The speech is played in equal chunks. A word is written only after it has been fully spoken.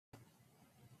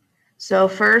So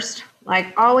first,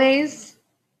 like always,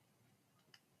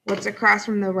 what's across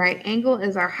from the right angle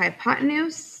is our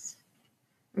hypotenuse.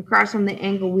 Across from the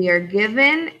angle we are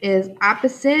given is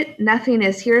opposite. Nothing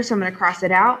is here, so I'm going to cross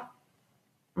it out.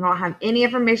 I don't have any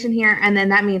information here, and then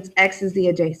that means x is the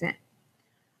adjacent.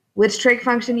 Which trig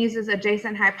function uses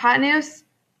adjacent hypotenuse?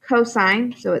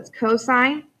 Cosine, so it's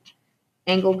cosine.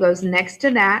 Angle goes next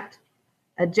to that.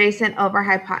 Adjacent over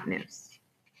hypotenuse.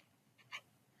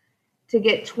 To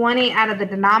get 20 out of the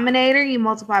denominator, you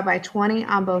multiply by 20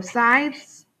 on both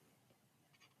sides.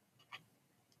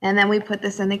 And then we put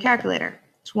this in the calculator.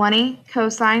 20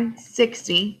 cosine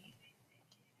 60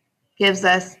 gives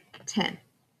us 10.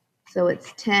 So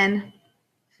it's 10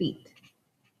 feet.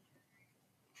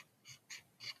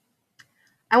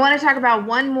 I want to talk about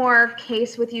one more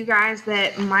case with you guys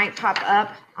that might pop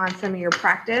up on some of your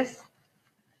practice.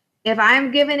 If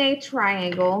I'm given a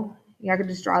triangle, y'all can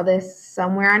just draw this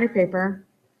somewhere on your paper.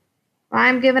 If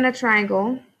I'm given a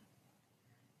triangle,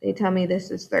 they tell me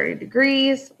this is 30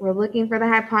 degrees. We're looking for the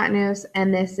hypotenuse,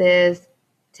 and this is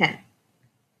 10.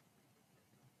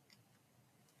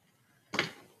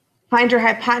 Find your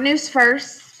hypotenuse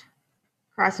first,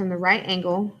 cross from the right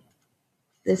angle.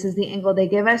 This is the angle they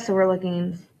give us, so we're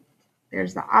looking,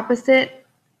 there's the opposite,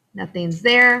 nothing's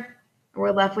there, and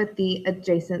we're left with the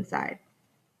adjacent side.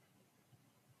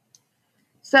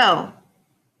 So,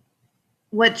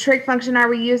 what trig function are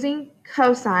we using?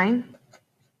 Cosine,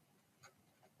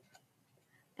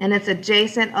 and it's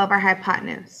adjacent over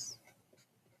hypotenuse.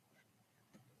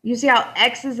 You see how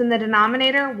x is in the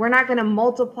denominator? We're not going to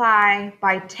multiply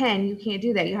by 10. You can't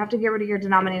do that. You have to get rid of your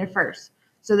denominator first.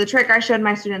 So the trick I showed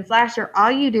my students last year,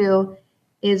 all you do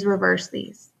is reverse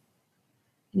these.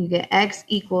 You get x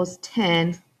equals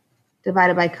 10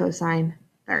 divided by cosine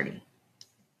 30.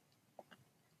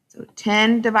 So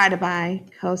 10 divided by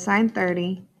cosine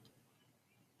 30,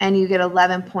 and you get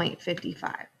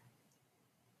 11.55.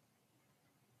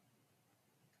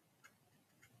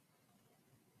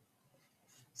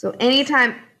 So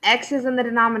anytime x is in the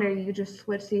denominator, you just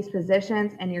switch these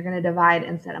positions, and you're going to divide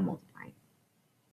instead of multiply.